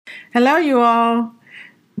Hello, you all.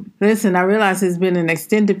 Listen, I realize it's been an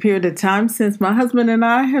extended period of time since my husband and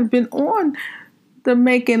I have been on the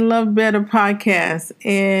Making Love Better podcast,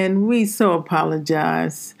 and we so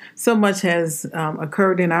apologize. So much has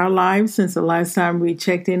occurred in our lives since the last time we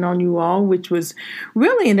checked in on you all, which was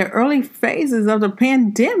really in the early phases of the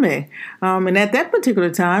pandemic. And at that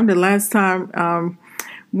particular time, the last time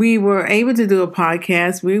we were able to do a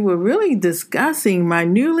podcast, we were really discussing my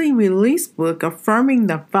newly released book, Affirming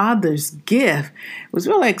the Father's Gift. I was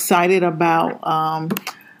really excited about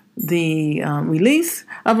the release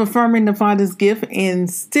of Affirming the Father's Gift, and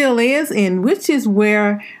still is, and which is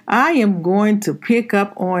where I am going to pick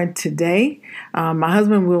up on today. My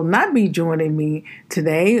husband will not be joining me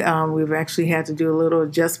today. We've actually had to do a little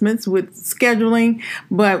adjustments with scheduling,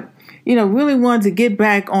 but really wanted to get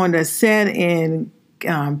back on the set and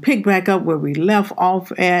pick back up where we left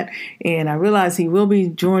off at. And I realize he will be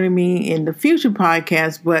joining me in the future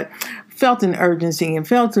podcast, but felt an urgency and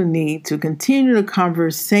felt a need to continue the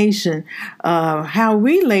conversation of how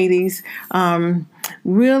we ladies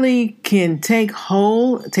really can take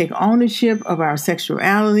ownership of our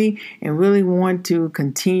sexuality, and really want to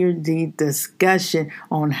continue the discussion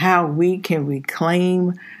on how we can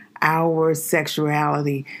reclaim our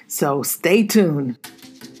sexuality. So stay tuned.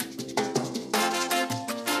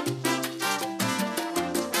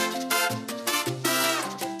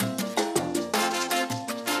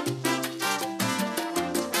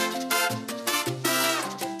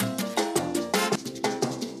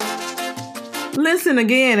 Listen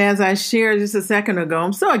again, as I shared just a second ago,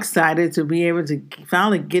 I'm so excited to be able to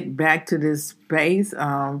finally get back to this space.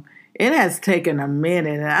 It has taken a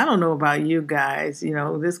minute, and I don't know about you guys.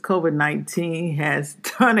 This COVID-19 has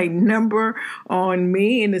done a number on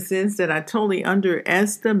me in the sense that I totally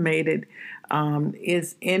underestimated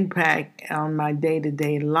its impact on my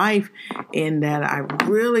day-to-day life, in that I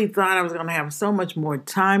really thought I was going to have so much more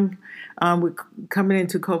time with coming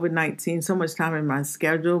into COVID-19, so much time in my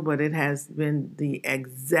schedule, but it has been the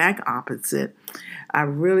exact opposite. I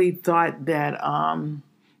really thought that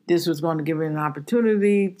this was going to give me an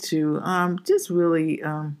opportunity to just really,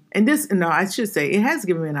 I should say, it has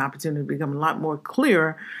given me an opportunity to become a lot more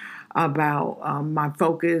clear about my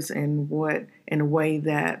focus and what, in a way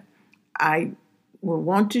that I will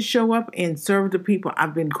want to show up and serve the people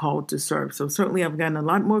I've been called to serve. So certainly I've gotten a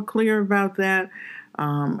lot more clear about that.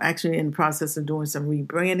 Actually in the process of doing some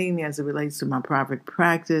rebranding as it relates to my private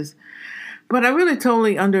practice. But I really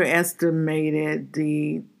totally underestimated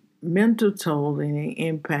the mental toll and the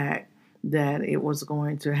impact that it was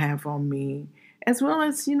going to have on me, as well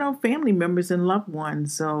as, family members and loved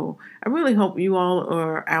ones. So I really hope you all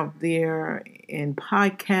are out there in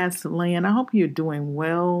podcast land. I hope you're doing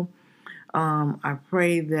well. I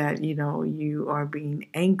pray that, you are being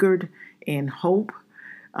anchored in hope.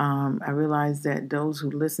 I realize that those who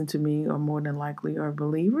listen to me are more than likely are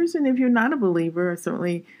believers. And if you're not a believer, I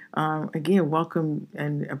certainly, again, welcome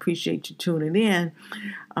and appreciate you tuning in.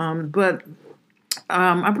 But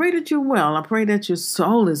I pray that you're well. I pray that your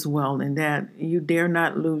soul is well and that you dare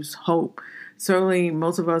not lose hope. Certainly,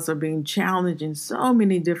 most of us are being challenged in so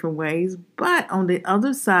many different ways. But on the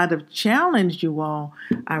other side of challenge, you all,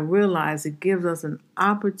 I realize it gives us an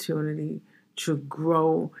opportunity to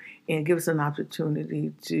grow, and gives us an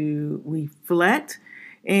opportunity to reflect,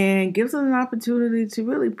 and gives us an opportunity to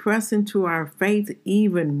really press into our faith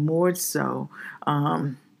even more so.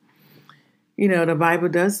 The Bible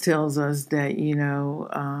does tells us that,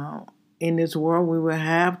 in this world we will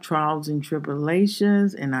have trials and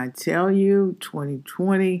tribulations. And I tell you,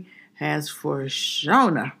 2020 has for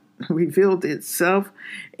sure revealed itself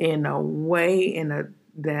in a way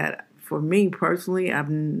that for me personally,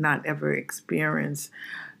 I've not ever experienced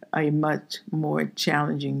a much more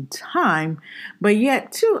challenging time. But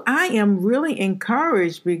yet, too, I am really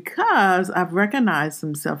encouraged because I've recognized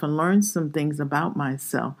some stuff and learned some things about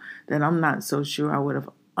myself that I'm not so sure I would have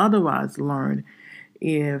otherwise learned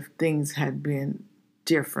if things had been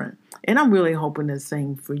different. And I'm really hoping the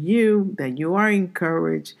same for you, that you are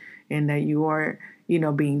encouraged and that you are,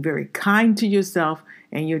 being very kind to yourself,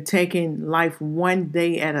 and you're taking life one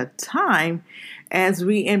day at a time as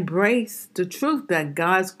we embrace the truth that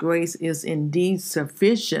God's grace is indeed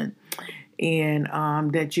sufficient, and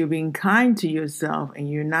that you're being kind to yourself and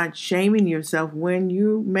you're not shaming yourself when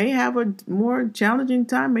you may have a more challenging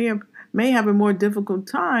time, may have a more difficult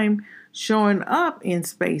time showing up in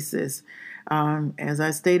spaces. As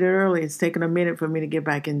I stated earlier, it's taken a minute for me to get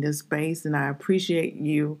back in this space, and I appreciate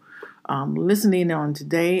you listening on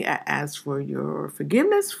today. I ask for your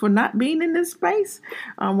forgiveness for not being in this space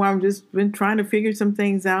where I've just been trying to figure some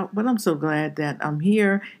things out. But I'm so glad that I'm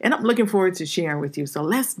here, and I'm looking forward to sharing with you. So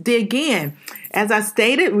let's dig in. As I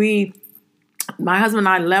stated, my husband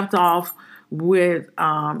and I left off with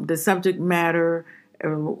the subject matter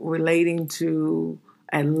relating to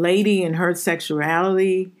a lady and her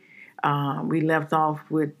sexuality. We left off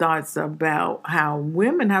with thoughts about how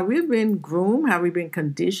we've been groomed, how we've been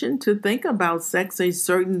conditioned to think about sex a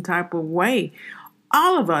certain type of way.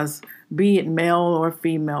 All of us, be it male or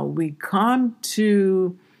female, we've come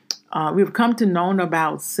to know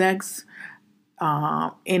about sex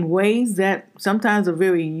in ways that sometimes are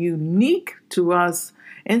very unique to us,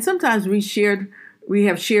 and sometimes we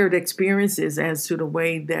have shared experiences as to the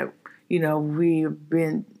way that we've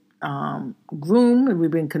been groomed and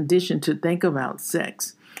we've been conditioned to think about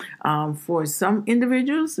sex. For some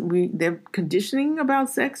individuals, their conditioning about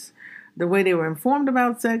sex, the way they were informed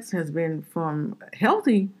about sex, has been from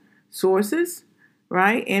healthy sources,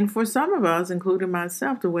 right? And for some of us, including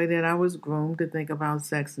myself, the way that I was groomed to think about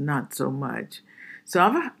sex, not so much.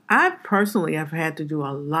 So I personally have had to do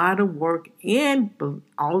a lot of work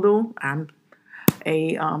although I'm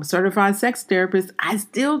a certified sex therapist, I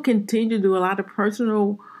still continue to do a lot of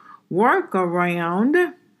personal work around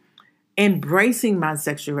embracing my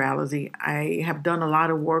sexuality. I have done a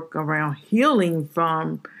lot of work around healing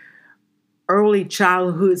from early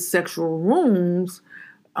childhood sexual wounds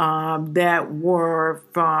that were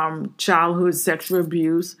from childhood sexual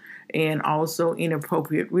abuse and also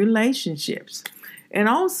inappropriate relationships. And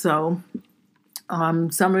also,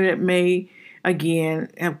 some of it may, again,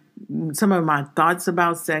 have some of my thoughts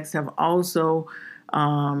about sex have also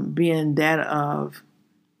been that of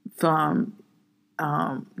from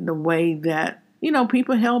the way that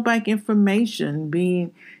people held back information,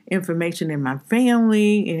 being information in my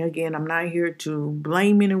family. And again, I'm not here to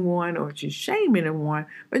blame anyone or to shame anyone,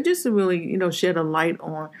 but just to really shed a light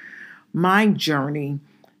on my journey.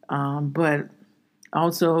 But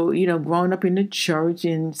also, growing up in the church,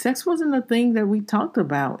 and sex wasn't a thing that we talked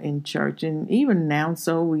about in church. And even now,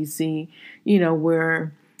 so we see,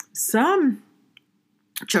 where some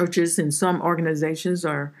churches and some organizations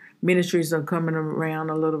or ministries are coming around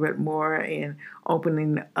a little bit more and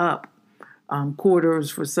opening up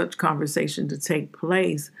corridors for such conversation to take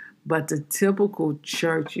place. But the typical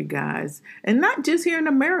church, you guys, and not just here in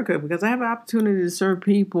America, because I have an opportunity to serve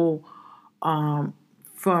people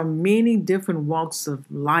from many different walks of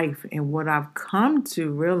life. And what I've come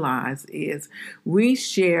to realize is we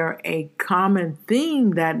share a common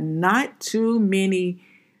theme that not too many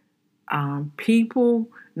people,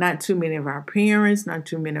 not too many of our parents, not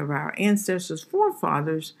too many of our ancestors,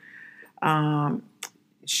 forefathers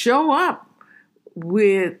show up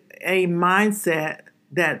with a mindset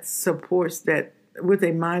that supports that, with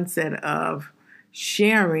a mindset of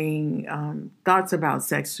sharing thoughts about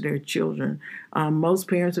sex to their children. Most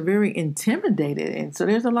parents are very intimidated, and so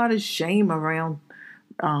there's a lot of shame around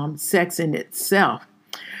sex in itself.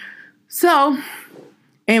 So,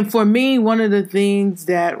 and for me, one of the things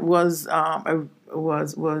that was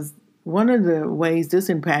one of the ways this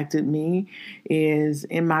impacted me is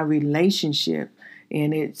in my relationship,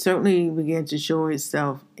 and it certainly began to show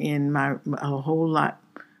itself in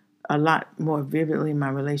a lot more vividly in my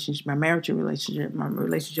relationship, my marital relationship, my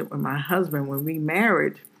relationship with my husband. When we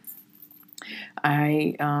married,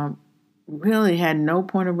 I really had no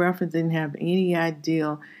point of reference, didn't have any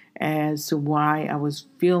idea as to why I was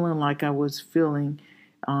feeling like I was feeling,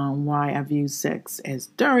 why I viewed sex as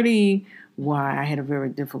dirty, why I had a very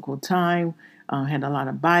difficult time, had a lot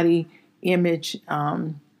of body image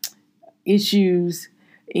issues,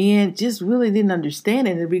 and just really didn't understand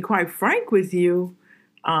it. And to be quite frank with you,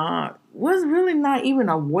 was really not even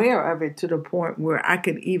aware of it to the point where I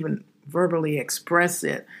could even verbally express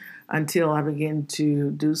it until I began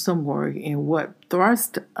to do some work. And what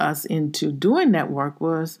thrust us into doing that work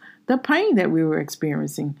was the pain that we were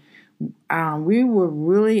experiencing. We were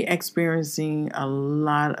really experiencing a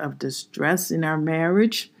lot of distress in our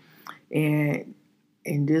marriage. And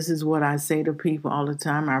this is what I say to people all the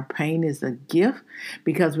time. Our pain is a gift,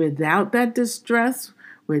 because without that distress,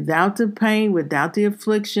 without the pain, without the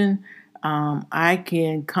affliction, I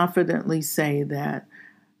can confidently say that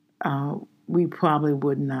we probably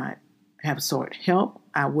would not have sought help.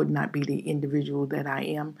 I would not be the individual that I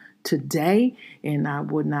am today, and I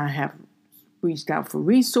would not have reached out for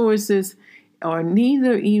resources, or I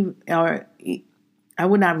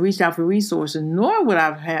would not have reached out for resources, nor would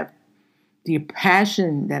I have the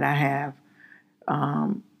passion that I have,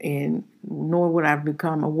 and nor would I have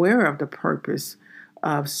become aware of the purpose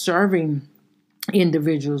of serving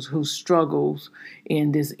individuals who struggles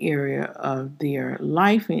in this area of their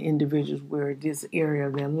life, and individuals where this area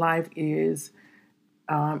of their life is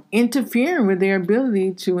interfering with their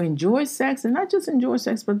ability to enjoy sex, and not just enjoy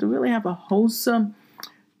sex, but to really have a wholesome,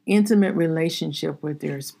 intimate relationship with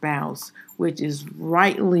their spouse, which is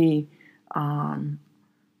rightly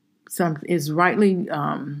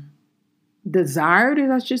desired, as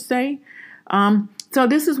I should say. So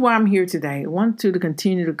this is why I'm here today. I want to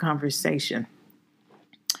continue the conversation.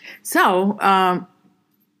 So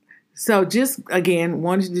just again,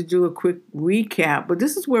 wanted to do a quick recap, but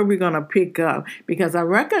this is where we're going to pick up, because I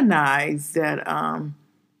recognize that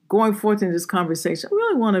going forth in this conversation, I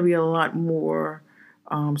really want to be a lot more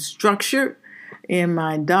structured in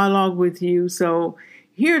my dialogue with you. So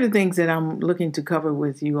here are the things that I'm looking to cover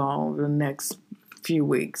with you all over the next few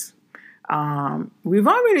weeks. We've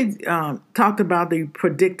already talked about the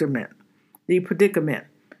predicament.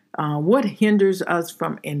 What hinders us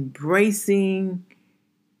from embracing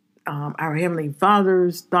our Heavenly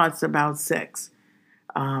Father's thoughts about sex.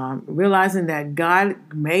 Realizing that God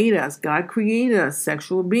created us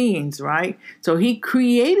sexual beings, right? So He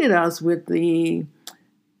created us with the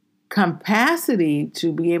capacity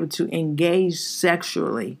to be able to engage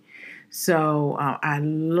sexually. So I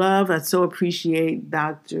so appreciate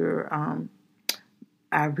I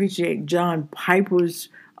appreciate John Piper's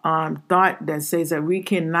thought that says that we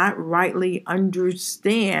cannot rightly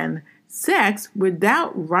understand sex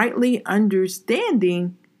without rightly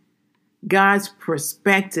understanding God's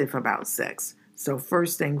perspective about sex. So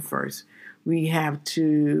first thing first, we have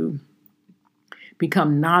to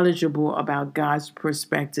become knowledgeable about God's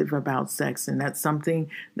perspective about sex. And that's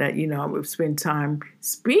something that, we've spent time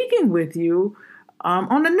speaking with you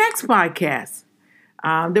on the next podcast.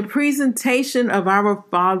 The presentation of our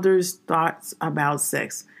Father's thoughts about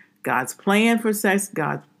sex. God's plan for sex,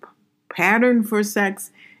 God's pattern for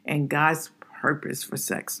sex, and God's purpose for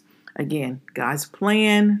sex. Again, God's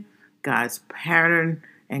plan, God's pattern,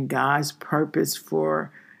 and God's purpose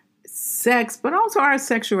for sex, but also our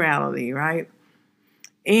sexuality, right?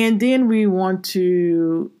 And then we want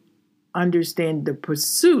to understand the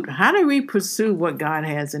pursuit. How do we pursue what God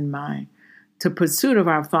has in mind? The pursuit of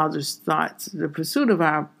our Father's thoughts, the pursuit of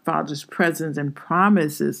our Father's presence and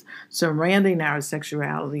promises surrounding our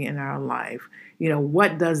sexuality in our life.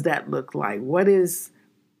 What does that look like? What is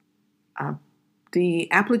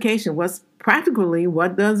the application? What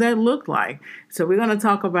does that look like? So we're going to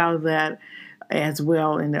talk about that as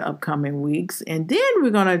well in the upcoming weeks. And then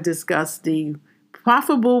we're going to discuss the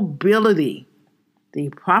profitability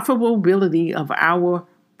of our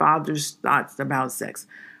Father's thoughts about sex.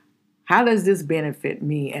 How does this benefit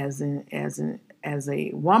me as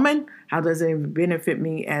a woman? How does it benefit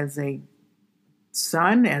me as a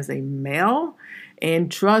son, as a male?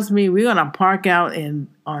 And trust me, we're going to park out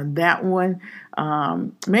on that one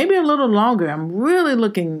maybe a little longer. I'm really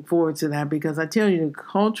looking forward to that, because I tell you, the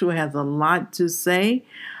culture has a lot to say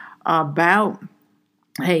about,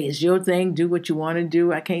 hey, it's your thing. Do what you want to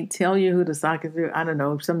do. I can't tell you who the song is. I don't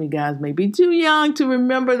know. Some of you guys may be too young to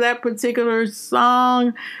remember that particular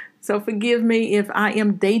song. So forgive me if I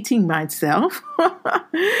am dating myself.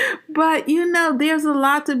 But, there's a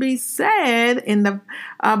lot to be said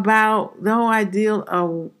about the whole idea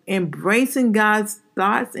of embracing God's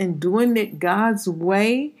thoughts and doing it God's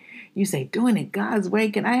way. You say, doing it God's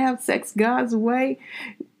way? Can I have sex God's way?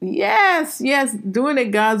 Yes, doing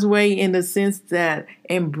it God's way, in the sense that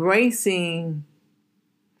embracing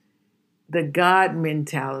the God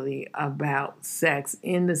mentality about sex,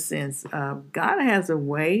 in the sense of God has a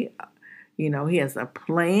way, He has a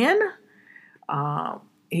plan,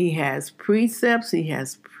 He has precepts, He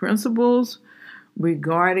has principles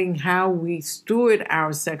regarding how we steward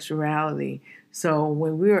our sexuality. So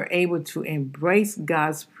when we are able to embrace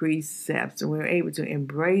God's precepts, and we're able to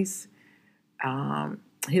embrace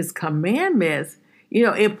His commandments,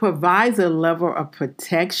 it provides a level of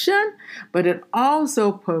protection, but it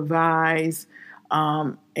also provides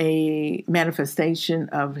a manifestation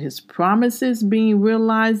of His promises being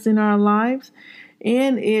realized in our lives.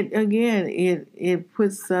 And it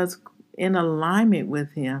puts us in alignment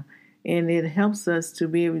with Him, and it helps us to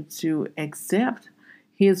be able to accept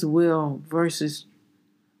His will versus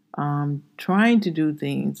trying to do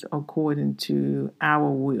things according to our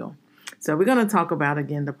will. So we're going to talk about,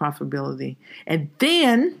 again, the profitability. And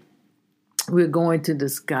then we're going to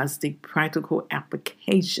discuss the practical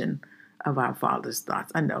application of our Father's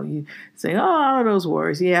thoughts. I know you say, oh, all those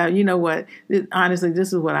words. Yeah, you know what? Honestly,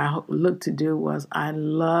 this is what I look to do. I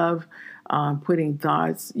love putting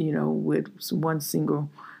thoughts, with one single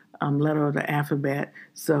letter of the alphabet.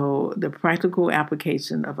 So the practical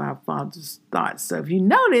application of our Father's thoughts. So if you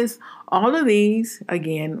notice, all of these,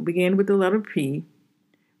 again, begin with the letter P.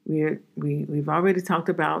 We've already talked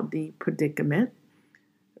about the predicament.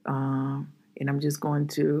 And I'm just going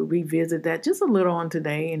to revisit that just a little on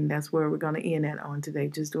today, and that's where we're going to end at on today.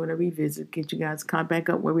 Just doing a revisit, get you guys caught back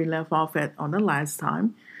up where we left off at on the last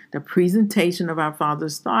time. The presentation of our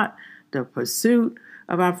Father's thought, the pursuit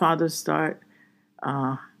of our Father's thought,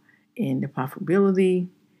 and the profitability,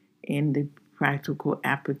 and the practical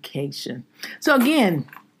application. So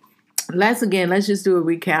let's just do a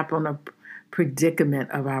recap on the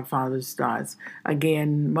predicament of our Father's thoughts.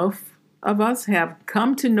 Again, most of us have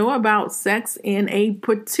come to know about sex in a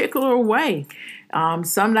particular way.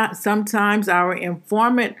 Sometimes our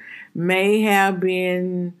informant may have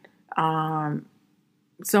been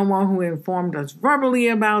someone who informed us verbally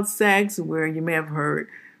about sex, where you may have heard,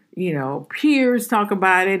 peers talk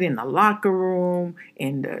about it in the locker room,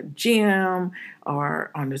 in the gym,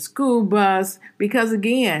 or on the school bus. Because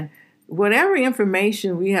again, whatever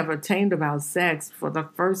information we have obtained about sex for the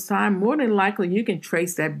first time, more than likely you can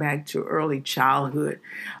trace that back to early childhood.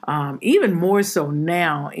 Even more so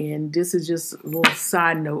now, and this is just a little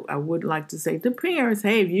side note I would like to say to parents,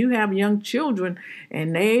 hey, if you have young children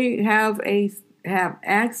and they have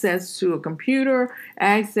access to a computer,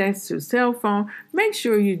 access to a cell phone, make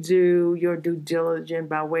sure you do your due diligence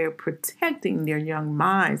by way of protecting their young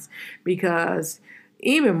minds, because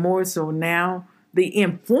even more so now, the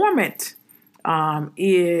informant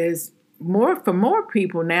is more for more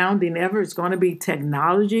people now than ever. It's going to be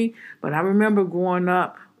technology. But I remember growing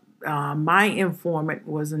up, my informant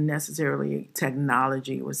wasn't necessarily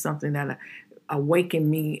technology. It was something that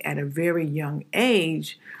awakened me at a very young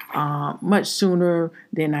age, much sooner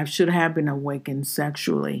than I should have been awakened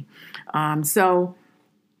sexually.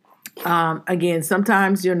 Again,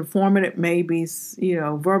 sometimes your informant may be,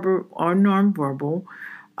 verbal or nonverbal.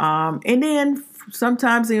 And then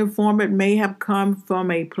sometimes the informant may have come from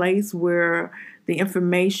a place where the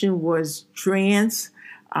information was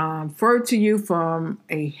transferred to you from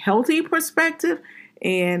a healthy perspective.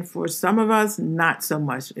 And for some of us, not so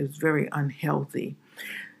much. It was very unhealthy.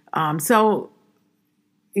 I don't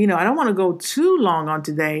want to go too long on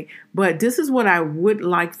today, but this is what I would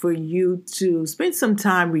like for you to spend some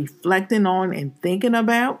time reflecting on and thinking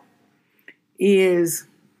about is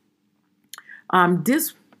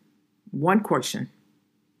this one question.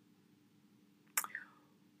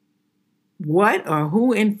 What or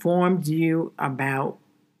who informed you about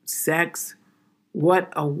sex?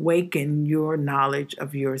 What awakened your knowledge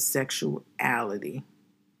of your sexuality?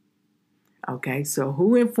 Okay, so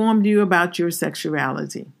who informed you about your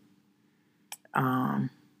sexuality? And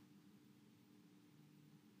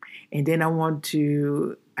then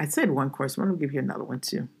I said one question, I'm going to give you another one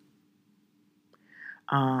too.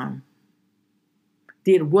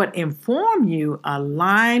 Did what informed you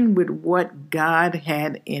align with what God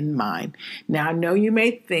had in mind? Now, I know you may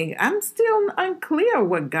think, I'm still unclear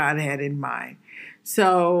what God had in mind.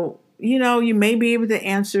 So, you may be able to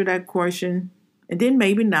answer that question. And then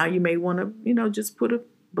maybe now you may want to, just put a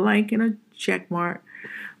blank and a check mark.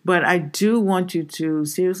 But I do want you to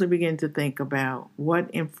seriously begin to think about what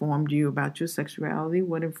informed you about your sexuality,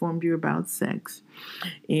 what informed you about sex.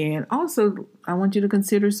 And also, I want you to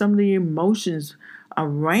consider some of the emotions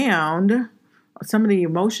around, some of the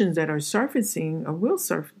emotions that are surfacing or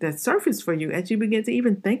that surface for you as you begin to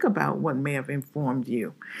even think about what may have informed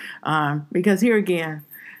you. Because here again,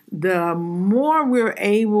 the more we're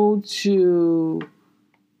able to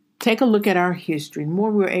take a look at our history, the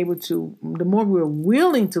more we're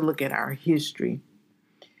willing to look at our history,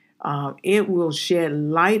 it will shed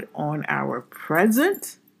light on our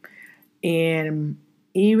present, and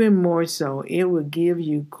even more so, it will give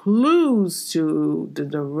you clues to the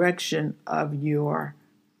direction of your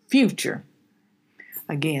future.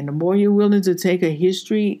 Again, the more you're willing to take a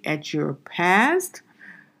history at your past,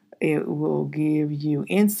 it will give you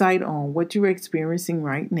insight on what you're experiencing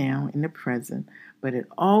right now in the present, but it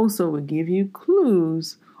also will give you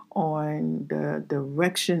clues on the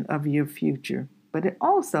direction of your future. But it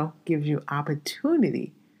also gives you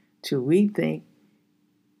opportunity to rethink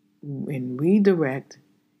and redirect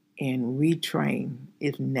and retrain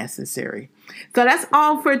if necessary. So that's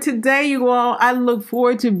all for today, you all. I look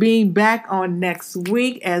forward to being back on next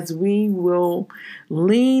week as we will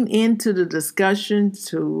lean into the discussion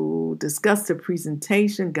to discuss the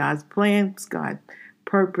presentation, God's plans, God's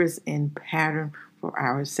purpose, and pattern for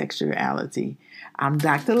our sexuality. I'm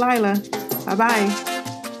Dr. Lila. Bye-bye.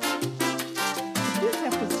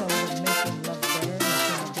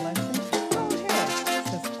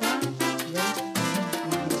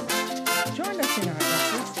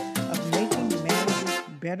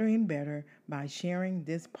 better and better by sharing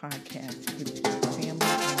this podcast with your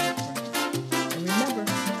family and